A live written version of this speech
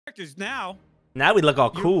characters now. Now we look all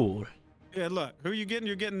cool. Yeah, look. Who you getting?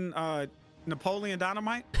 You're getting Napoleon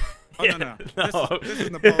Dynamite. Oh Yeah, no. This is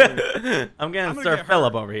I'm getting gonna Sir get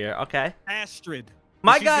Philip her. over here. Okay. Astrid.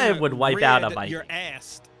 My She's guy gonna would wipe out a rid Viking. your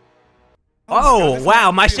ass. Oh, God,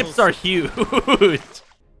 wow, my feels- ships are huge.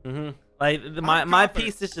 Like my confident.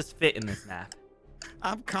 pieces just fit in this map.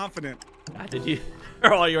 I'm confident. God, did you?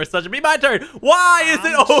 Oh, you are such a be my turn. Why is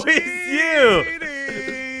it always you?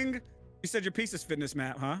 Cheating. You said your pieces fit in this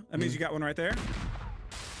map, huh? That means you got one right there.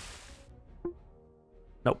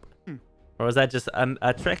 Nope. Or was that just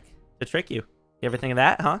a trick to trick you? You ever think of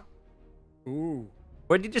that, huh? Ooh.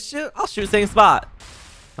 Where'd you just shoot? I'll shoot same spot.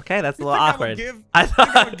 Okay, that's a little awkward. I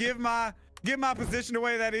thought I would give my position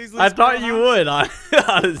away that easily. I thought you would,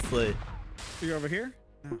 honestly. You over here?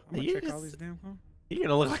 No, I'm gonna check all these damn. You're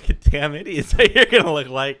gonna look like a damn idiot. So you're gonna look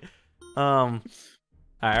like, all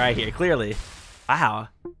right, right here, clearly. Wow.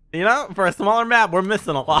 You know, for a smaller map, we're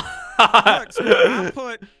missing a lot. Look, Squirrel, I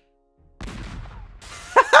put.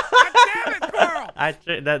 God damn it, Squirrel!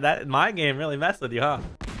 That my game really messed with you, huh?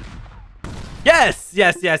 Yes,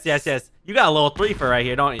 yes, yes, yes, yes. You got a little 3-for right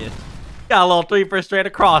here, don't you? You got a little 3-for straight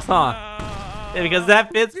across, huh? Yeah, because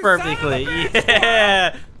that fits perfectly.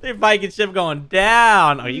 Yeah, your Viking ship going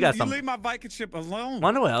down. Oh, you got some. You leave my Viking ship alone.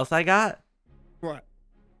 Wonder what else I got. What?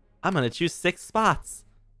 I'm gonna choose 6 spots.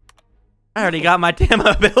 I already got my damn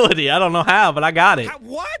ability. I don't know how, but I got it.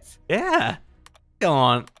 What? Yeah. Go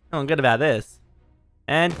on. Feeling good about this.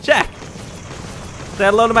 And check. Say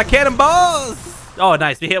hello to my cannonballs. Oh,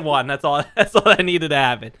 nice. We hit one. That's all. That's all I needed to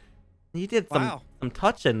happen. You did some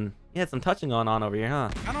touching. You had some touching going on over here, huh?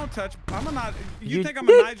 I don't touch. I'm a not. You think I'm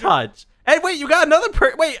did a Nigel? Touch. Hey, wait. You got another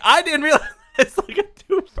Wait, I didn't realize it's like a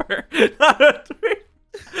 2-for, not a 3.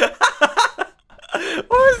 What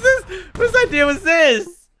was this? Whose idea was this?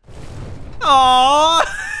 Aww.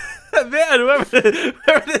 Man, whoever this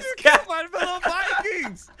captain, my fellow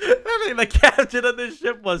Vikings. Whoever the captain of this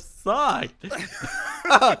ship was sucked.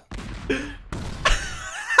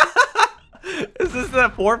 Is this a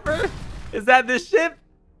 4-for? Is that this ship?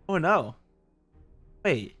 Oh no.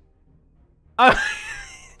 Wait. 2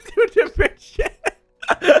 different ships.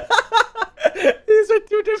 These are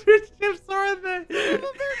 2 different ships, aren't they? Son of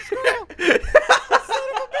a bitch, Son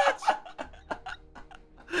of a bitch.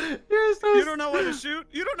 You don't know what to shoot?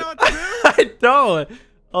 You don't know what to do? I don't.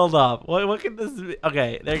 Hold up. What can this be?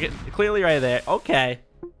 Okay, they're clearly right there. Okay.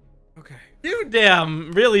 Okay. You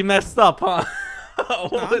damn really messed up, huh? No,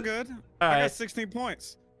 I'm good. All I right. got 16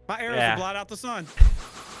 points. My arrows will blot out the sun.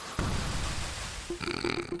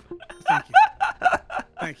 Thank you.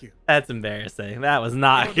 Thank you. That's embarrassing. That was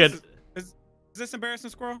not good. Is this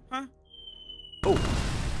embarrassing, Squirrel? Huh? Oh.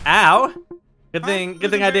 Ow. Good thing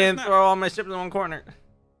Who's I didn't embarrassed throw all my ships in one corner.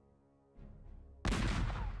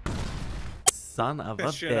 Son of a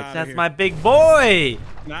bitch. That's my big boy.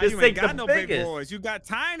 Nah, Just you take ain't got the no biggest. big boys. You got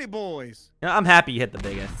tiny boys. You know, I'm happy you hit the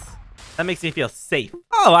biggest. That makes me feel safe.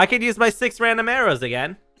 Oh, I could use my 6 random arrows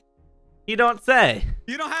again. You don't say.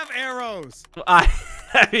 You don't have arrows. I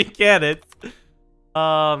mean, cannons.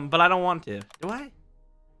 But I don't want to. Do I?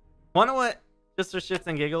 Wonder what? Just for shits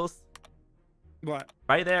and giggles. What?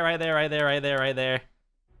 Right there, right there, right there, right there, right there.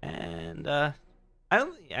 And I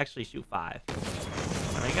only actually shoot 5.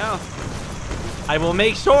 There we go. I will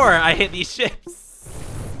make sure I hit these ships.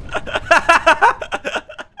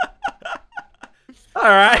 All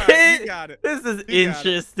right. You got it. This is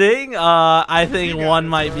interesting. I think one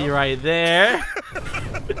might be right there.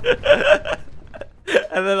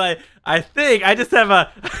 And then I think I just have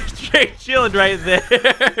a straight shield right there.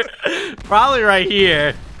 Probably right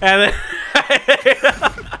here. And then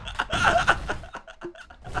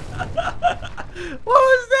what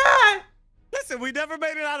was that? Listen, we never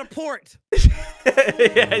made it out of port.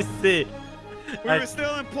 Yeah, I see. We were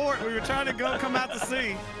still in port. We were trying to come out to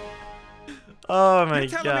sea. Oh my You're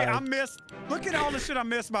telling me I god. missed. Look at all the shit I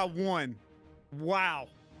missed by 1. Wow.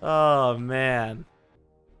 Oh man.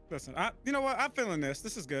 Listen, you know what? I'm feeling this.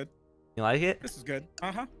 This is good. You like it? This is good.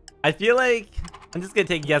 Uh-huh. I feel like I'm just gonna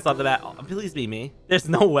take a guess off the bat. Oh, please be me. There's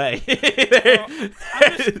no way.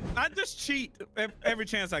 I just cheat every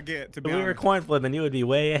chance I get, to be If we were honest. coin flipping, you would be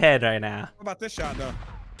way ahead right now. What about this shot, though?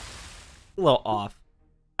 A little off.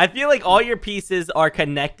 I feel like all your pieces are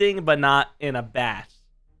connecting, but not in a batch.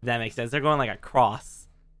 If that makes sense. They're going like across.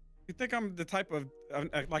 You think I'm the type of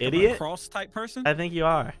like Idiot? a cross type person? I think you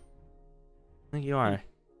are. I think you are.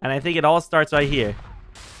 And I think it all starts right here.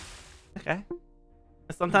 Okay.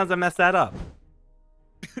 Sometimes I mess that up.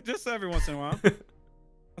 Just every once in a while.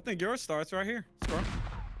 I think yours starts right here. Squirrel.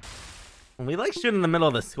 We like shooting in the middle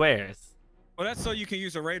of the squares. Well, that's so you can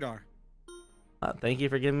use a radar. Thank you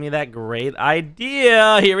for giving me that great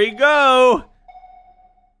idea. Here we go.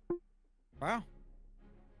 Wow.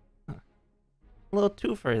 A little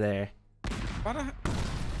twofer there. Why do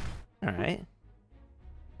All right.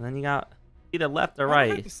 And then you got either left or I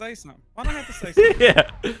have right. to say something? Why do I have to say something?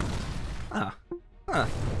 Yeah.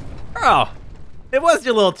 Oh, it was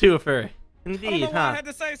your little twofer. I don't Indeed, know why I huh? had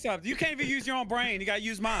to say something. You can't even use your own brain. You gotta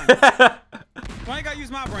use mine. Why you gotta use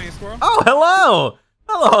my brain, Squirrel? Oh, hello.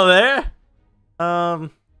 Hello there.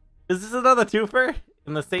 Is this another twofer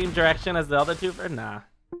in the same direction as the other twofer? Nah.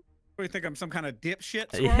 What do you think? I'm some kind of dipshit,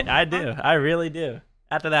 Squirrel? Yeah, I do. I really do.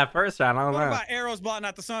 After that first round, I don't What know. about arrows blotting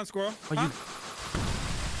out the sun, Squirrel? Oh,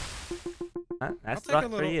 that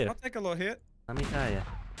sucked for you. I'll take a little hit. Let me tell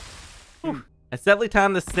you. It's definitely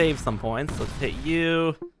time to save some points. Let's hit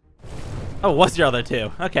you. Oh, what's your other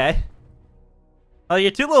two? Okay. Oh,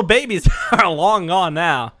 your two little babies are long gone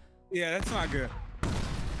now. Yeah, that's not good.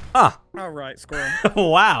 Huh. All right, Squirrel.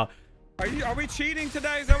 Wow. Are we cheating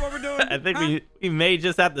today? Is that what we're doing? I think we may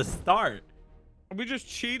just have to start. Are we just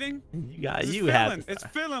cheating? It's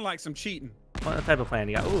feeling like some cheating. What type of plan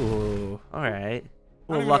you got? Ooh, all right.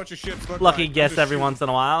 I don't even know what your ships look Lucky like. guess every once in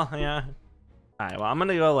a while. Yeah. All right. Well, I'm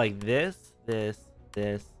gonna go like this.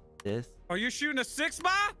 Are you shooting a 6x?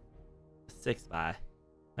 6x.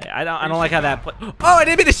 Wait, I don't like how that. Oh, I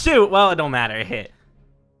didn't mean to shoot. Well, it don't matter. It hit.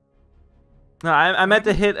 No, I meant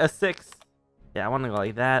to hit a 6. Yeah, I want to go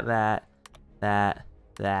like that,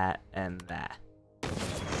 and that.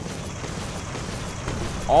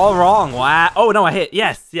 All wrong. Wow. Oh no, I hit.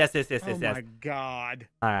 Yes. Oh my god.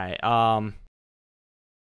 All right. All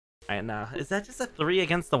right, now is that just a 3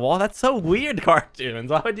 against the wall? That's so weird, Cartoonz.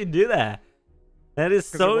 Why would you do that? That is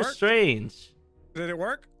so strange. Did it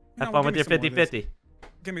work? Have fun with your 50-50.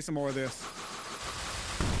 Give me some more of this.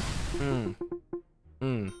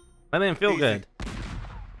 That didn't feel good.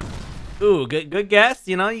 Ooh, good guess.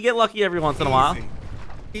 You know, you get lucky every once in a while.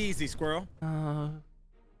 Easy, Squirrel.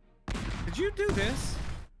 Did you do this?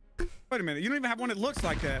 Wait a minute. You don't even have one that looks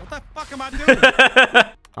like that. What the fuck am I doing?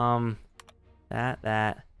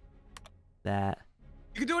 That.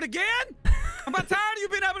 You can do it again? I'm about tired of you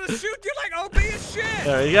being able to shoot. You're like OP as shit.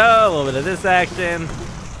 There we go. A little bit of this action.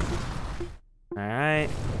 All right.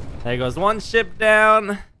 There goes one ship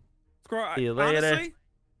down. Squirrel, See you later. Honestly,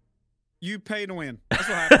 you pay to win. That's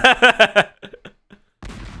what happened.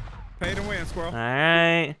 Pay to win, Squirrel. All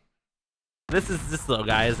right. This is this little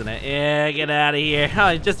guy, isn't it? Yeah, get out of here.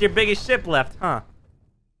 Oh, just your biggest ship left, huh?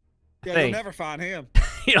 Yeah, you'll never find him.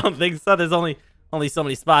 You don't think so? There's only so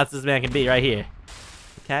many spots this man can be right here.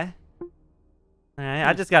 Okay. All right.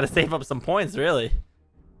 I just gotta save up some points, really.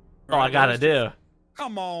 That's all I gotta do.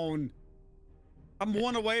 Come on. I'm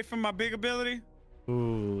one away from my big ability.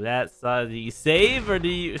 Ooh, that's do you save or do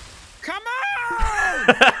you? Come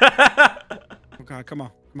on! Oh God, come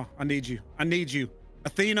on. I need you.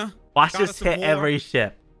 Athena. Watch us hit every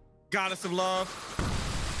ship. Goddess of love.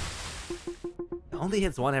 It only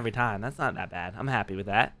hits one every time. That's not that bad. I'm happy with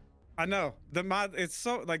that. I know. It's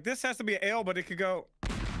so like this has to be an L, but it could go.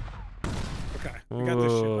 Okay, we got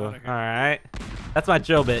this shit out of here. All right. That's my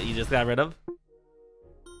drill bit you just got rid of.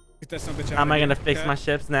 Get that son of a bitch out How am I gonna here, fix okay? my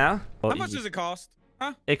ships now? How much does it cost?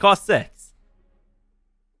 Huh? It costs 6.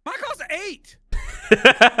 Mine costs 8.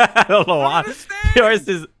 I don't know why.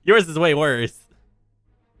 Understand. Yours is way worse.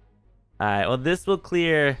 All right. Well, this will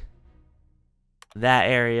clear that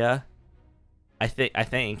area. I think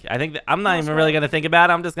that I'm not even really gonna think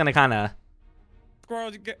about it. I'm just gonna kind of.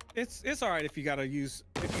 Squirrel, it's all right if you gotta cheat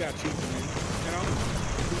to win, you know.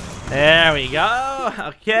 There we go.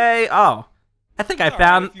 Okay. Oh, I think I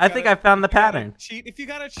found the pattern. If you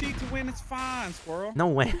gotta cheat to win, it's fine, Squirrel. No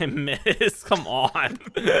way, I missed. Come on.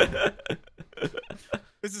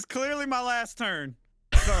 This is clearly my last turn.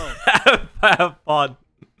 So have fun.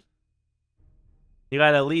 You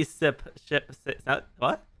gotta at least sip.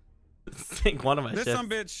 What? Sink one of my ships. This some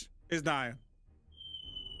bitch is dying.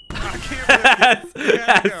 I can't believe it.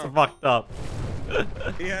 That's fucked up.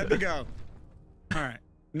 He had to go. All right.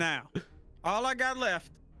 Now, all I got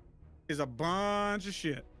left is a bunch of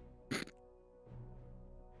shit.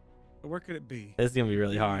 Where could it be? This is gonna be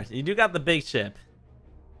really hard. You do got the big ship.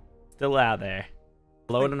 Still out there.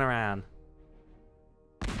 Floating around.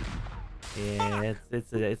 Yeah,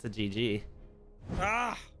 it's a GG.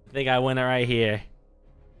 Ah. I think I win it right here.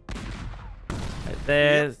 Right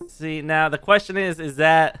there. Yep. See, now the question is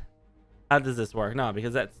that how does this work? No,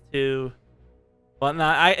 because that's 2. Well,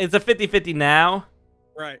 no, it's a 50-50 now.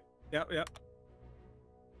 Right. Yep.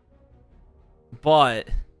 But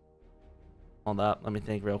hold up, let me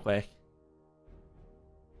think real quick.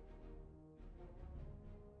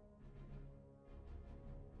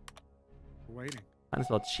 Waiting. Might as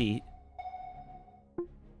well cheat.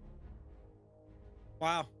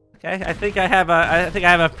 Wow. Okay, I think I have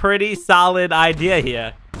a pretty solid idea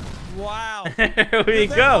here. Wow. Here we Is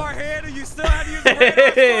that go. far ahead and you still had to use the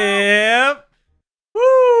radar, Squirrel? Yep.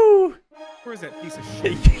 Woo. Where's that piece of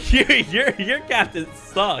shit? your captain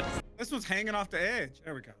sucks. This one's hanging off the edge.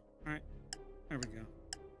 There we go. All right. There we go.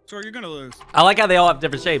 So you're gonna lose. I like how they all have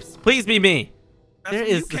different shapes. Please be me.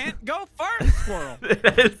 You can't go first, Squirrel.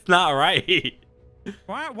 It's not right.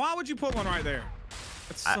 Why would you put one right there?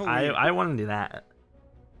 That's so weird. I want to do that.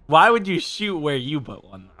 Why would you shoot where you put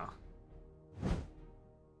one though?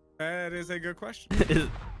 That is a good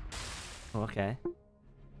question. Okay.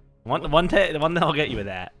 One that'll get you with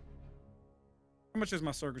that. How much is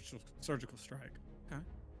my surgical strike? Okay.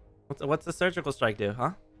 What's the surgical strike do,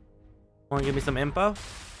 huh? Want to give me some info?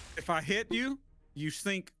 If I hit you, you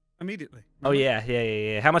sink immediately. Remember? Oh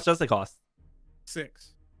yeah. How much does it cost?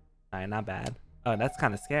 6. All right, not bad. Oh, that's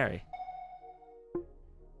kind of scary.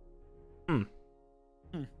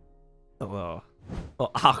 A little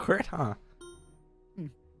awkward, huh?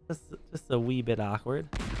 Just a wee bit awkward.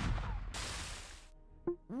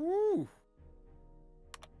 Woo!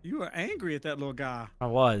 You were angry at that little guy. I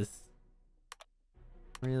was.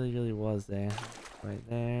 Really was there. Right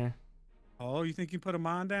there. Oh, you think you put a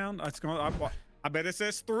mine down? It's going. I bet it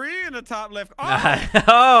says 3 in the top left. Oh,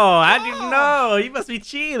 how'd you know? You must be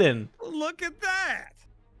cheating. Look at that.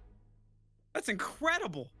 That's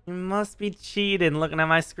incredible. You must be cheating, looking at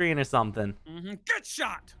my screen or something. Good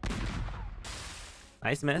shot.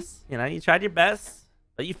 Nice miss. You know, you tried your best,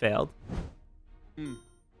 but you failed. You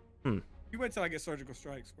wait till I get surgical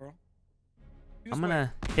strike, Squirrel. I'm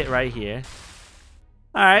gonna hit right here.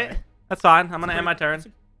 All right, that's fine. I'm gonna end my turn.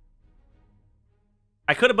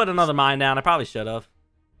 I could have put another mine down. I probably should have.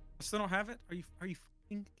 I still don't have it. Are you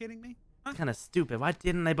fucking kidding me? Huh? Kind of stupid. Why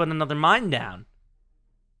didn't I put another mine down?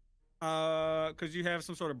 Because you have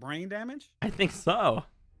some sort of brain damage? I think so.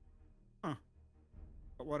 Huh.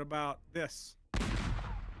 But what about this?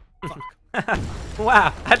 Fuck.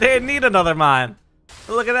 Wow, I didn't need another mine.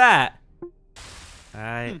 Look at that. All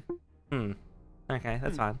right. Okay,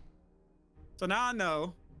 that's fine. So now I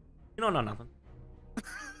know. You don't know nothing.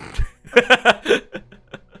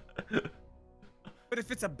 But if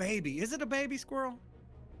it's a baby, is it a baby, Squirrel?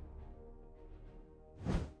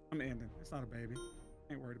 I'm ending. It's not a baby.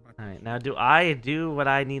 Ain't worried about that. All right, now do I do what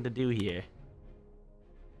I need to do here?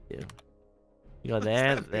 You go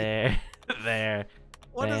there, there.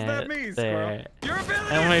 What does that mean, Squirrel? Your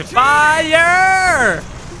ability and we is fire!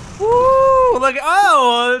 Woo! Look,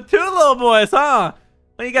 oh, 2 little boys, huh?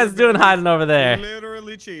 What are you guys doing hiding over there?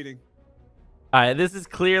 Literally cheating. All right, this is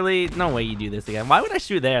clearly no way you do this again. Why would I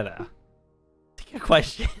shoot there though? Take a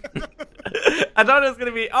question. I thought it was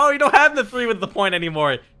gonna be. Oh, you don't have the 3 with the point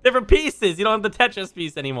anymore. Different pieces. You don't have the Tetris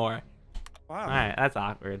piece anymore. Wow. All right, that's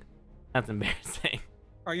awkward. That's embarrassing.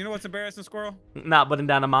 Oh, you know what's embarrassing, Squirrel? Not putting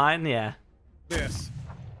down a mine. Yeah. This.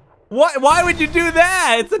 What? Why would you do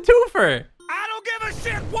that? It's a twofer. I don't give a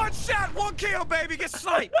shit. 1 shot, 1 kill, baby. Get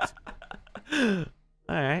sniped. All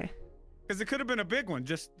right. Because it could have been a big one,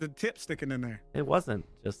 just the tip sticking in there. It wasn't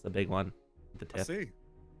just a big one. The tip. I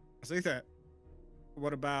see that.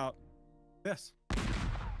 What about this?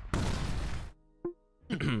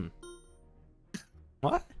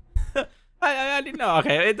 What? I didn't know.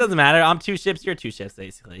 Okay, it doesn't matter. I'm 2 ships. You're 2 ships,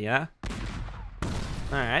 basically. Yeah.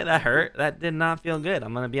 All right, that hurt. That did not feel good.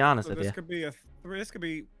 I'm gonna be honest with you. This could be this could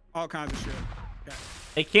be all kinds of shit. Okay.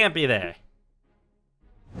 It can't be there.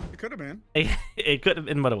 It could have been. It could have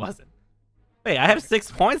been, but it wasn't. Wait, I have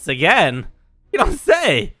 6 points again. You don't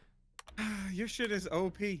say. Your shit is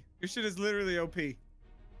OP. Your shit is literally OP.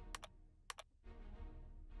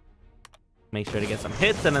 Make sure to get some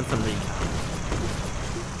hits and then some recon.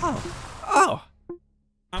 Oh.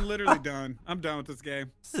 I'm literally done. I'm done with this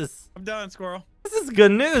game. I'm done, Squirrel. This is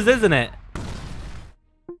good news, isn't it?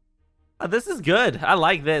 Oh, this is good. I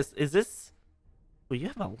like this. Is this? Well, you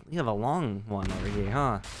have a long one over here,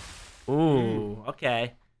 huh? Ooh,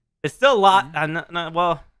 okay. It's still a lot.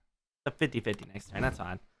 Well, a 50-50 next turn. That's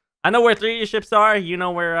fine. I know where 3 of your ships are. You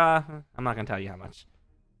know where. I'm not gonna tell you how much.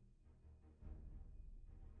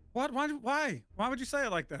 What? Why? Why would you say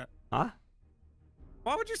it like that? Huh?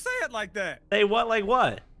 Why would you say it like that? Say what? Like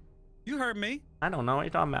what? You heard me. I don't know what you're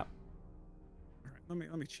talking about. All right,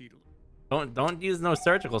 let me cheat a little. Don't use no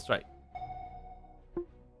surgical strike.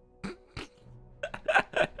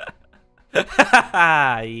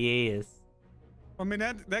 Yes. I mean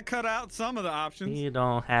that cut out some of the options. You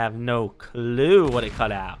don't have no clue what it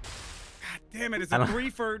cut out. God damn it! It's a 3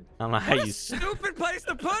 for. I don't know how what you. A stupid place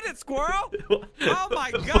to put it, Squirrel. Oh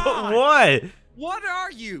my god. What? What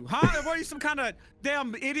are you, huh? What are you, some kind of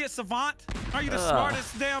damn idiot savant? Are you the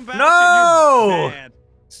smartest damn battleship? No! You're bad.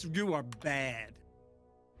 You are bad.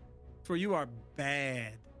 Squirrel, you are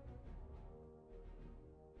bad.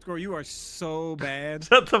 Squirrel, you are so bad.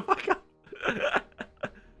 Shut the fuck up.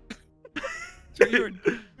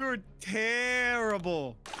 You're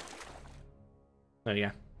terrible. There you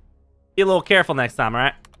go. Be a little careful next time, all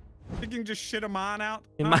right? You can just shit a mine out.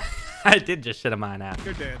 Huh? I did just shit a mine out.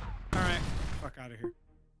 You're dead. All right, fuck out of here.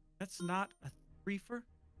 That's not a reefer.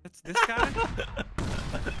 That's this guy.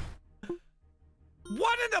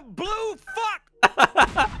 What in the blue fuck?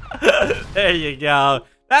 There you go.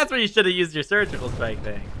 That's where you should have used your surgical strike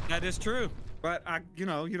thing. That is true, but you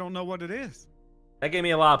don't know what it is. That gave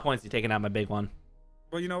me a lot of points. You taking out my big one.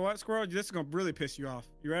 Well, you know what, Squirrel? This is gonna really piss you off.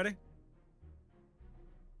 You ready?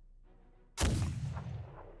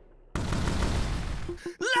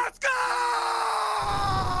 Let's go!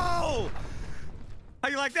 How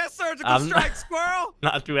you like that surgical strike, Squirrel?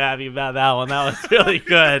 Not too happy about that one. That was really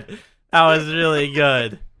good. That was really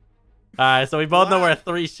good. All right, so we both know where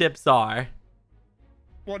 3 ships are.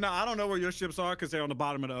 Well, no, I don't know where your ships are because they're on the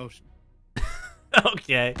bottom of the ocean.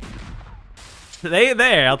 Okay. They ain't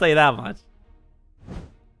there, I'll tell you that much.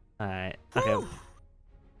 All right. Okay. All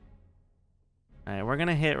right, we're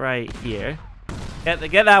gonna hit right here.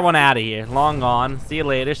 Get that one out of here. Long gone. See you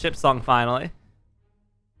later. Ship sunk finally.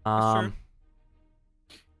 Sure. All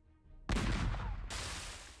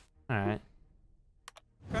right.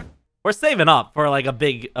 Okay. We're saving up for like a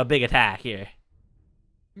big attack here.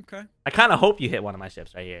 Okay. I kind of hope you hit one of my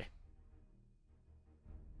ships right here.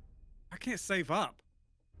 I can't save up.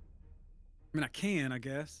 I mean, I can, I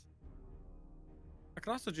guess. I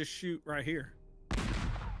could also just shoot right here.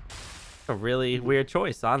 It's a really weird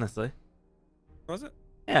choice, honestly. Was it?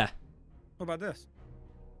 Yeah. What about this?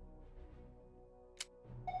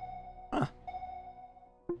 Huh.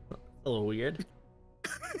 A little weird.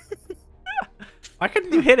 Why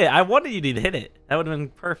couldn't you hit it? I wanted you to hit it. That would have been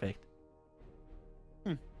perfect.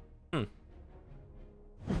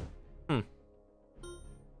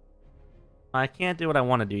 I can't do what I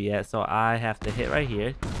want to do yet, so I have to hit right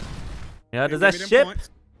here. Yeah, does that ship?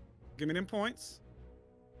 Give me them points.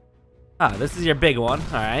 Ah, this is your big one.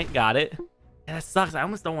 All right, got it. Yeah, that sucks. I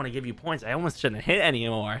almost don't want to give you points. I almost shouldn't hit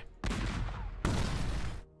anymore.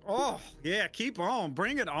 Oh, yeah, keep on.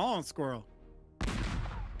 Bring it on, Squirrel.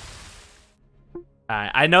 All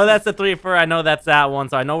right, I know that's a 3-for. I know that's that one,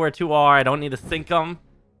 so I know where 2 are. I don't need to sink them.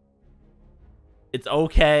 It's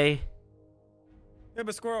okay. Yeah,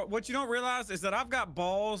 but Squirrel, what you don't realize is that I've got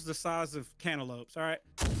balls the size of cantaloupes, all right?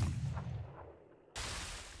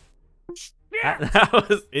 That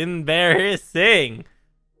was embarrassing.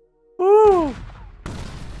 Woo!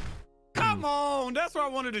 Come on, that's what I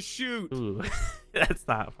wanted to shoot. Ooh, that's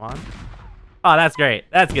not fun. Oh, that's great.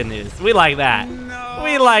 That's good news. We like that. No.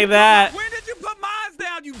 We like that. When did you put mines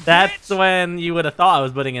down, you That's bitch? when you would have thought I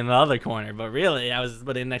was putting in the other corner, but really, I was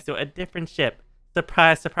putting next to a different ship.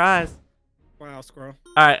 Surprise, surprise. Wow, Squirrel.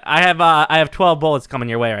 All right, I have 12 bullets coming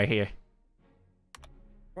your way right here.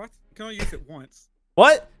 What? You can only use it once.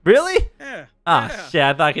 What? Really? Yeah. Oh, yeah. shit.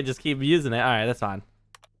 I thought I could just keep using it. All right, that's fine.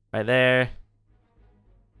 Right there.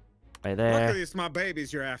 Right there. Luckily, it's my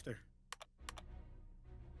babies you're after.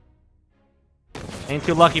 Ain't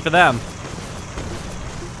too lucky for them.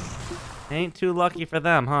 Ain't too lucky for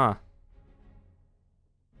them, huh?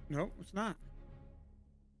 Nope, it's not.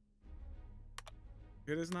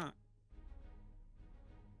 It is not.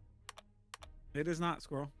 It is not,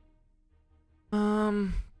 Squirrel.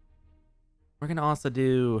 We're gonna also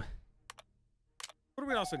do. What are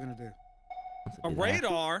we also gonna do? A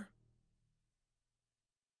radar.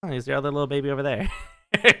 Oh, here's your other little baby over there.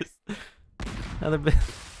 a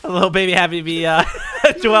little baby happy to be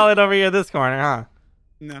dwelling over here in this corner, huh?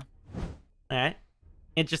 No. All right.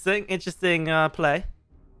 Interesting play.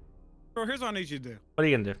 So here's what I need you to do. What are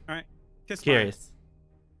you gonna do? All right. Kiss Curious. my ass.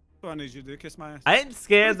 That's what I need you to do. Kiss my ass. I am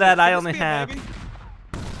scared that I only have. Baby.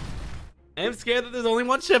 I am scared that there's only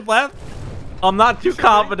 1 ship left. I'm not too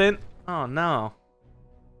confident. Oh no.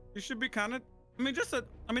 You should be kind of. I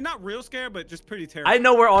mean, not real scared, but just pretty terrible. I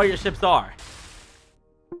know where all your ships are.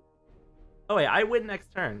 Oh wait, I win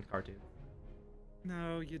next turn, Cartoon.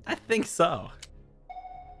 No, you don't. I think so.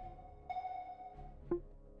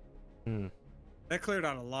 That cleared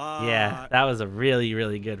out a lot. Yeah, that was a really,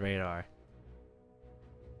 really good radar.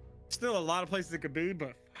 Still a lot of places it could be,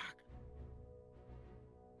 but fuck.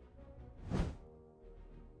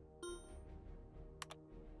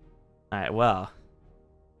 All right, well,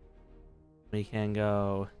 we can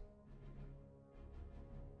go.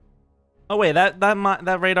 Oh wait,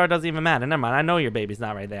 that radar doesn't even matter. Never mind. I know your baby's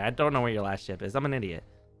not right there. I don't know where your last ship is. I'm an idiot.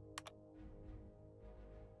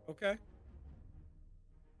 Okay.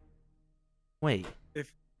 Wait.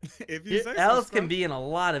 If you say L's so, can be in a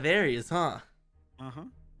lot of areas, huh? Uh-huh.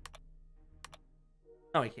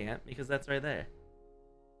 No, he can't because that's right there.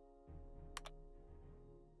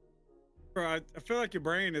 Bro, I feel like your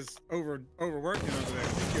brain is overworking over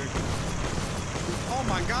there. Oh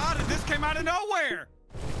my God! And this came out of nowhere.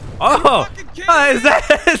 Oh, is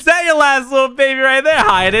that your last little baby right there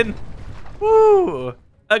hiding? Woo.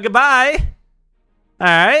 Goodbye. All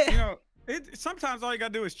right. You know, sometimes all you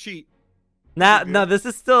gotta do is cheat. Now, no, this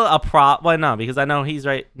is still a prop. Well, no, because I know he's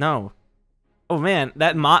right. No. Oh man,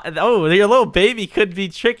 oh, your little baby could be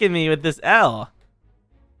tricking me with this L.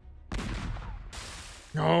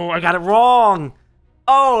 No, I got it wrong.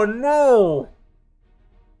 Oh no.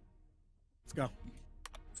 Let's go.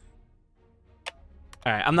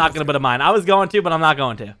 All right, I'm not gonna put a mine. I was going to, but I'm not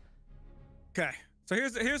going to. Okay, so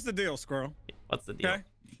here's the deal, Squirrel. What's the deal? Okay.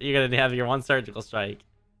 You're gonna have your one surgical strike.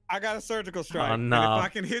 I got a surgical strike. Oh no. And if I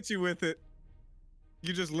can hit you with it,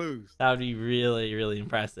 you just lose. That would be really, really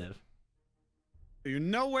impressive. You're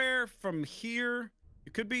nowhere from here.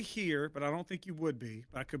 You could be here, but I don't think you would be.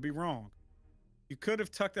 But I could be wrong. You could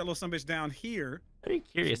have tucked that little son of a bitch down here. Very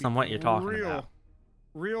curious on what you're talking about.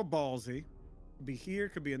 Real ballsy. Could be here.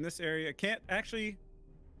 Could be in this area. Can't actually.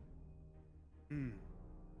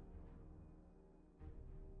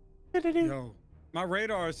 Yo, my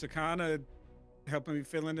radars are kind of helping me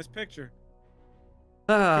fill in this picture.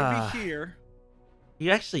 Could be here.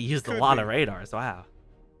 You actually used a lot of radars. Wow.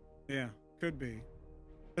 Yeah, could be.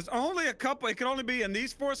 There's only a couple. It could only be in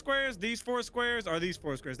these 4 squares, these 4 squares, or these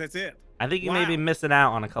 4 squares. That's it. I think you may be missing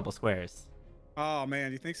out on a couple squares. Oh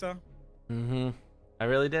man, you think so? Mm-hmm. I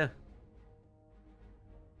really do.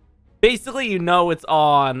 Basically, you know it's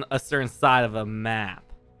on a certain side of a map.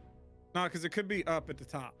 No, because it could be up at the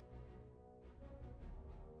top.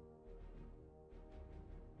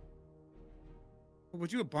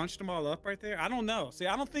 Would you have bunched them all up right there? I don't know. See,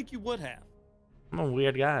 I don't think you would have. I'm a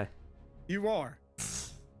weird guy. You are.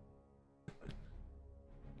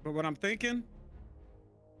 But what I'm thinking.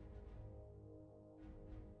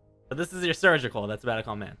 But this is your surgical. That's about to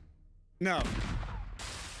come in. No.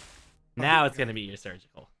 Now it's going to be your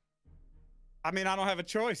surgical. I mean, I don't have a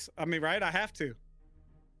choice. I mean, right? I have to.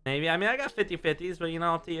 Maybe. I mean, I got 50-50s, but you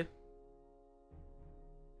know, up to you.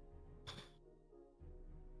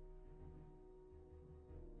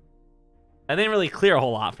 I didn't really clear a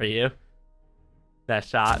whole lot for you. That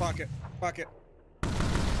shot. Fuck it. Fuck it.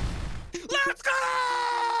 Let's go!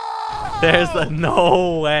 There's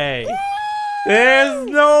no way. Woo! There's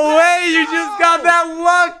no way you just got that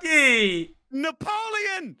lucky.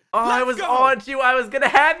 Napoleon! Oh, I was on you. I was going to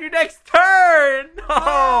have you next turn. No.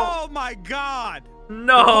 Oh, my God.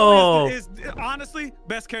 No. Is honestly,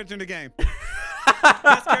 best character in the game.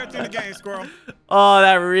 Best character in the game, Squirrel. Oh,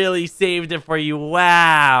 that really saved it for you.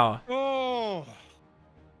 Wow. Oh.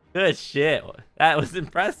 Good shit. That was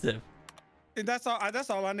impressive. And that's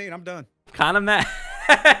all I need. I'm done. Kind of mad.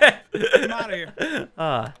 I'm out of here.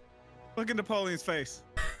 Look at Napoleon's face.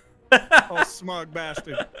 Oh, smug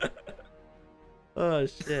bastard. Oh,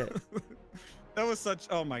 shit. That was such...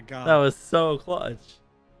 Oh, my God. That was so clutch.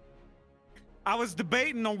 I was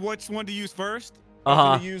debating on which one to use first. I was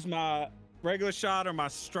going to use my regular shot or my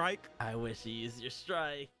strike. I wish you used your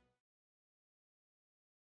strike.